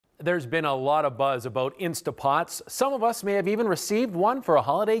There's been a lot of buzz about Instapots. Some of us may have even received one for a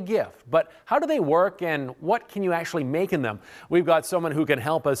holiday gift. But how do they work and what can you actually make in them? We've got someone who can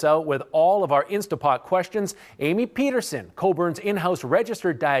help us out with all of our Instapot questions. Amy Peterson, Coburn's in-house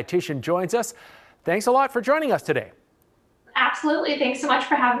registered dietitian, joins us. Thanks a lot for joining us today. Absolutely. Thanks so much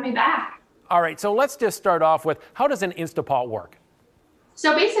for having me back. All right, so let's just start off with, how does an Instapot work?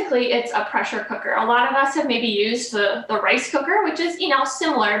 So basically, it's a pressure cooker. A lot of us have maybe used the rice cooker, which is,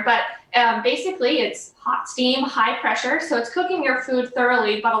 similar, but basically it's hot steam, high pressure. So it's cooking your food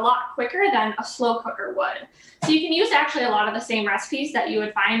thoroughly, but a lot quicker than a slow cooker would. So you can use actually a lot of the same recipes that you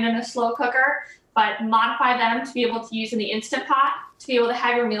would find in a slow cooker, but modify them to be able to use in the Instant Pot, to be able to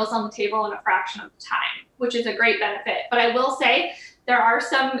have your meals on the table in a fraction of the time, which is a great benefit. But I will say there are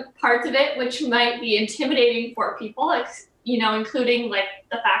some parts of it which might be intimidating for people, including like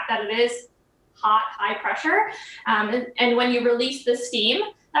the fact that it is hot, high pressure. And when you release the steam,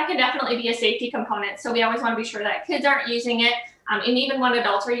 that can definitely be a safety component. So we always want to be sure that kids aren't using it. And even when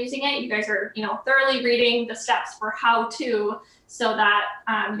adults are using it, you guys are, thoroughly reading the steps for how to, so that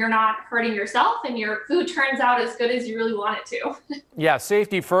you're not hurting yourself and your food turns out as good as you really want it to. Yeah,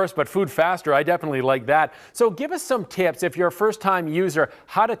 safety first, but food faster. I definitely like that. So give us some tips if you're a first-time user,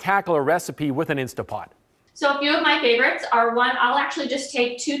 how to tackle a recipe with an Instapot. So a few of my favorites are I'll actually just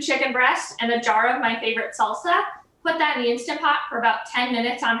take 2 chicken breasts and a jar of my favorite salsa, put that in the Instant Pot for about 10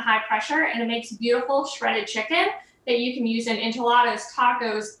 minutes on high pressure, and it makes beautiful shredded chicken that you can use in enchiladas,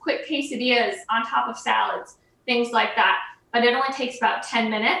 tacos, quick quesadillas, on top of salads, things like that. But it only takes about 10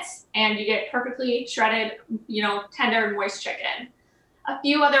 minutes and you get perfectly shredded, tender and moist chicken. A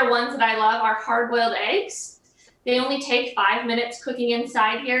few other ones that I love are hard-boiled eggs. They only take 5 minutes cooking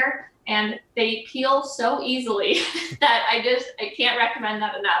inside here, and they peel so easily that I can't recommend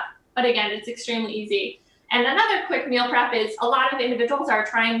that enough. But again, it's extremely easy. And another quick meal prep is a lot of individuals are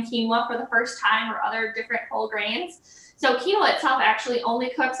trying quinoa for the first time or other different whole grains. So quinoa itself actually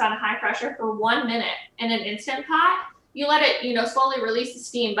only cooks on high pressure for 1 minute in an Instant Pot. You let it, slowly release the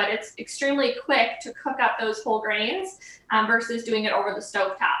steam, but it's extremely quick to cook up those whole grains versus doing it over the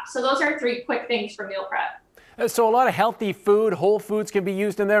stovetop. So those are 3 quick things for meal prep. So a lot of healthy food, whole foods can be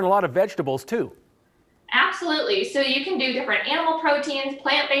used in there, and a lot of vegetables too. Absolutely. So you can do different animal proteins,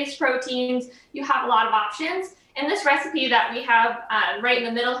 plant-based proteins. You have a lot of options. In this recipe that we have right in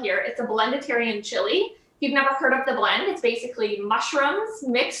the middle here, it's a blenditarian chili. If you've never heard of the blend, it's basically mushrooms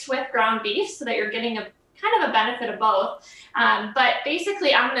mixed with ground beef so that you're getting a kind of a benefit of both. But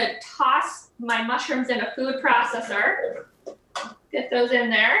basically, I'm going to toss my mushrooms in a food processor, get those in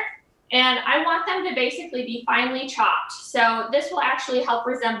there. And I want them to basically be finely chopped. So this will actually help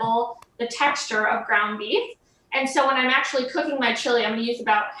resemble the texture of ground beef. And so when I'm actually cooking my chili, I'm going to use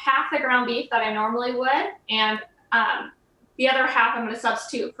about half the ground beef that I normally would, and the other half I'm going to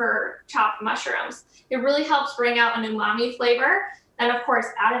substitute for chopped mushrooms. It really helps bring out an umami flavor. And of course,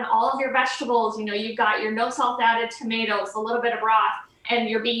 add in all of your vegetables. You've got your no salt added tomatoes, a little bit of broth, and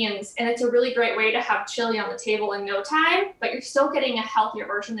your beans. And it's a really great way to have chili on the table in no time, but you're still getting a healthier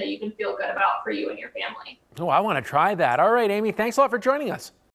version that you can feel good about for you and your family. Oh, I want to try that. All right, Amy, thanks a lot for joining us.